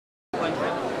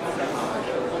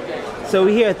So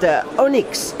we're here at the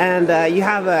Onyx, and you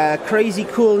have a crazy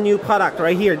cool new product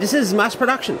right here. This is mass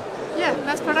production. Yeah,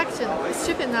 mass production. It's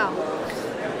shipping now.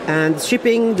 And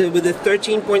shipping with the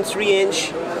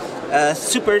 13.3-inch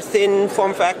super thin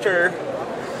form factor.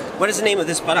 What is the name of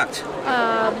this product?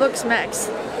 Boox Max.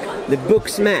 The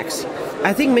Boox Max.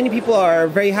 I think many people are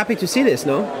very happy to see this,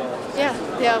 no? Yeah,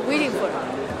 they are waiting for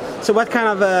it. So what kind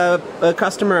of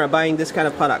customer are buying this kind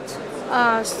of product?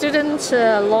 Students,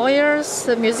 lawyers,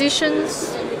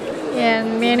 musicians,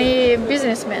 and many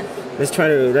businessmen. Let's try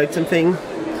to write something.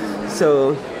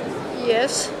 So.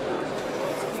 Yes.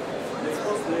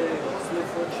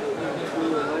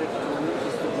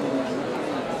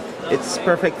 It's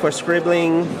perfect for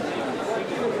scribbling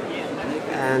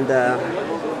and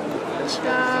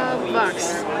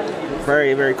box.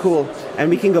 Very, very cool. And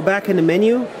we can go back in the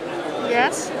menu.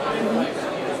 Yes.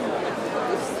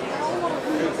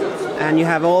 And you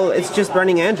have all, it's just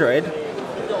running Android.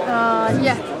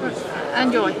 Yeah,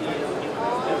 Android.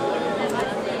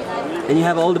 And you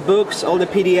have all the books, all the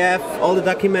PDF, all the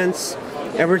documents,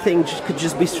 everything could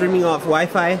just be streaming off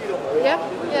Wi-Fi. Yeah,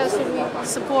 yes, we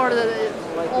support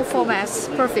all formats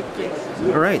perfectly.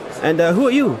 All right, and who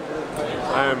are you?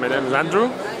 My name is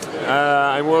Andrew.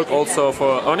 I work also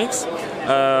for Onyx,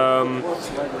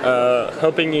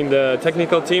 helping in the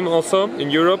technical team also in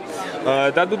Europe.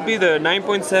 That would be the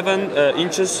 9.7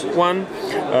 inches one.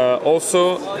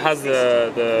 Also has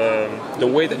the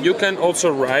way that you can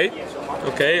also write,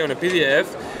 okay, on a PDF.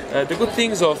 The good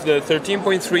things of the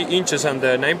 13.3 inches and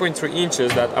the 9.3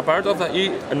 inches that apart of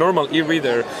a normal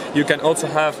e-reader, you can also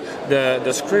have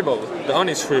the scribble, the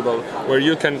Onyx scribble, where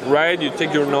you can write, you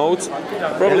take your notes.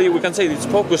 Probably we can say it's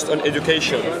focused on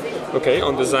education, okay,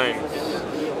 on design.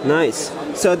 Nice.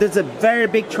 So there's a very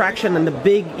big traction on the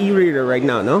big e-reader right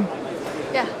now, no?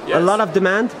 Yeah. Yes. A lot of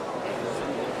demand?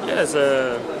 Yes,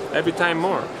 every time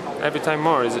more. Every time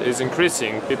more is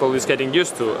increasing. People is getting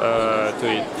used to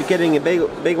it. You're getting a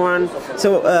big one.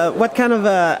 So what kind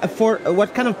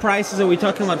of prices are we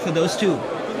talking about for those two?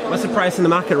 What's the price in the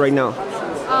market right now?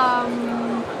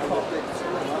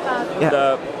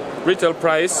 The retail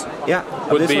price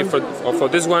would be for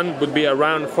this one would be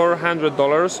around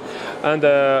 $400, and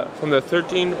from the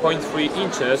 13.3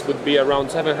 inches would be around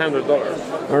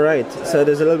 $700. All right. So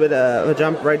there's a little bit of a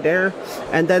jump right there,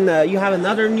 and then you have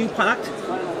another new product.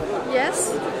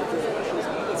 Yes,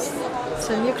 it's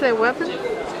a nuclear weapon.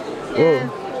 Whoa.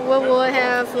 And we will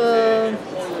have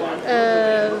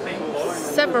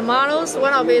several models.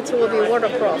 One of it will be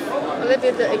waterproof. A little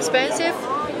bit expensive,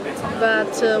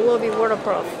 but will be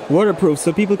waterproof. Waterproof,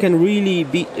 so people can really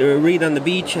read on the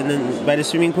beach and then by the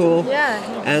swimming pool. Yeah.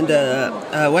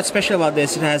 And what's special about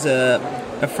this? It has a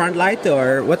front light,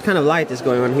 or what kind of light is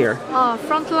going on here?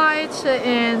 Front light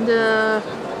and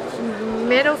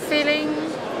metal filling.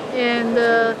 And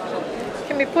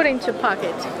can be put into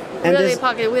pocket, and really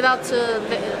pocket without the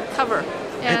cover.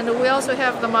 And we also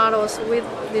have the models with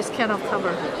this kind of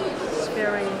cover. It's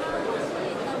very,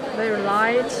 very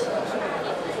light.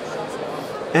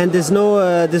 And there's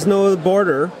no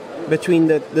border between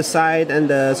the side and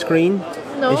the screen.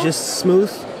 No. It's just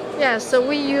smooth. Yeah. So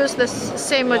we use the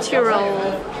same material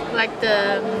like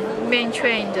the main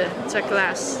train. It's a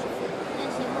glass.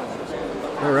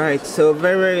 All right, so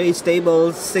very, very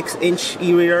stable 6-inch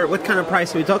e-reader. What kind of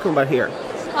price are we talking about here?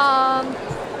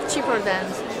 Cheaper than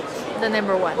the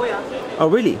number one. Oh,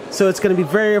 really? So it's going to be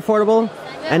very affordable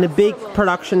and a big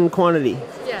production quantity.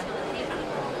 Yeah.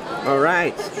 All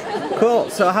right, cool.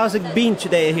 So how's it been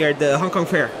today here at the Hong Kong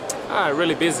Fair?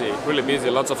 Really busy, really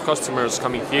busy. Lots of customers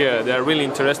coming here. They are really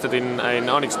interested in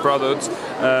Onyx products.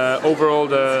 Overall,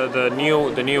 the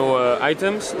new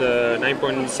items, the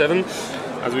 9.7.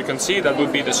 As we can see, that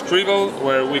would be the scribble,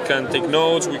 where we can take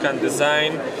notes, we can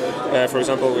design. For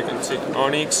example, we can see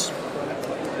Onyx.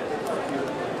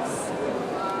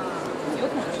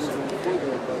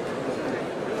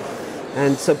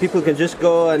 And so people can just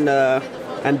go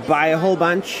and buy a whole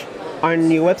bunch on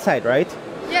your website, right?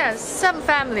 Yes, some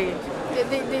family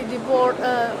they bought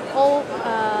all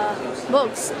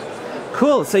books.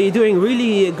 Cool. So you're doing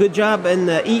really a good job in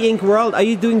the e-ink world. Are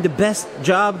you doing the best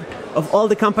job of all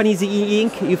the companies in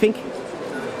e-ink, you think?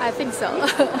 I think so.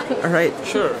 All right.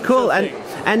 Sure. Cool. Sure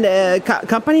and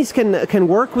companies can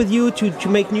work with you to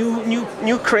make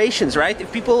new creations, right?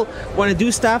 If people want to do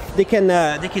stuff, they can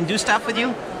do stuff with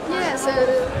you. Yes.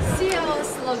 See our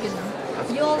slogan.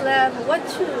 Your lab, what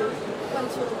to.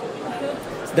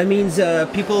 That means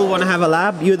people want to have a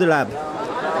lab. You're the lab.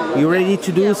 You ready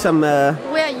to do some? We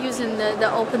are using the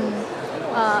open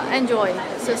Android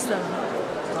system.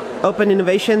 Open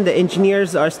innovation. The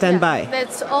engineers are standby.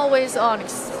 That's always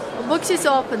Onyx. Boox is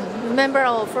open. Remember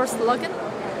our first slogan?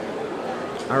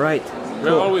 All right.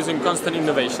 We're always in constant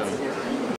innovation.